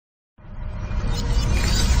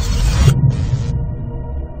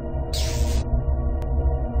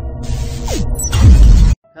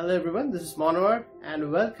Hello everyone, this is Monowar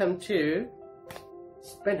and welcome to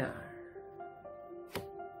Spinner.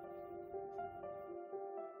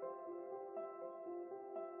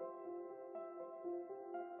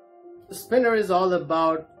 The Spinner is all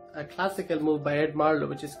about a classical move by Ed Marlowe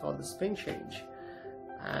which is called the spin change,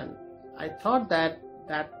 and I thought that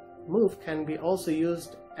move can be also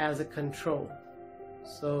used as a control.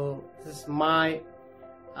 So this is my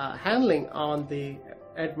handling on the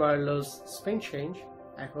Ed Marlowe's spin change.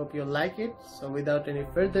 I hope you like it. So without any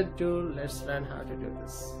further ado, let's learn how to do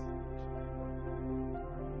this.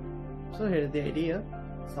 So here's the idea.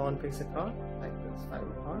 Someone picks a card like this, 5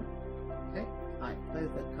 card. Okay, I place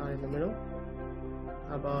that card in the middle.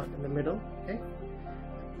 How about in the middle? Okay,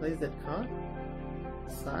 place that card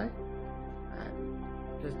side and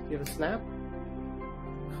just give a snap.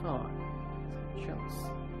 Card jumps.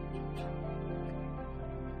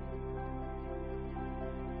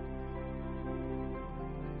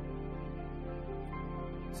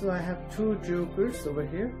 So I have 2 jokers over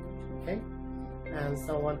here, okay, and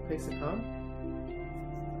someone picks a card.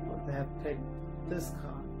 Well, they have picked this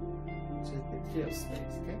card, which is the Three of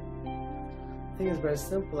Spades, okay. The thing is very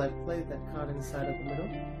simple. I place that card inside of the middle,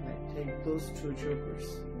 and I take those 2 jokers,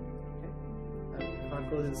 okay. And the card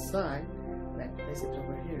goes inside, and I place it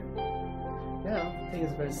over here. Now, the thing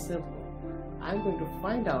is very simple. I'm going to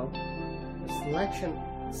find out the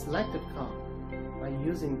selected card by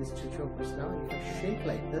using these 2 jokers. Now if I shake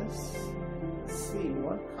like this, let's see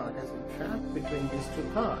what card has been trapped between these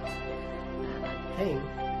 2 cards, and I think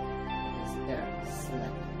it's there,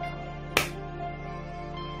 selected.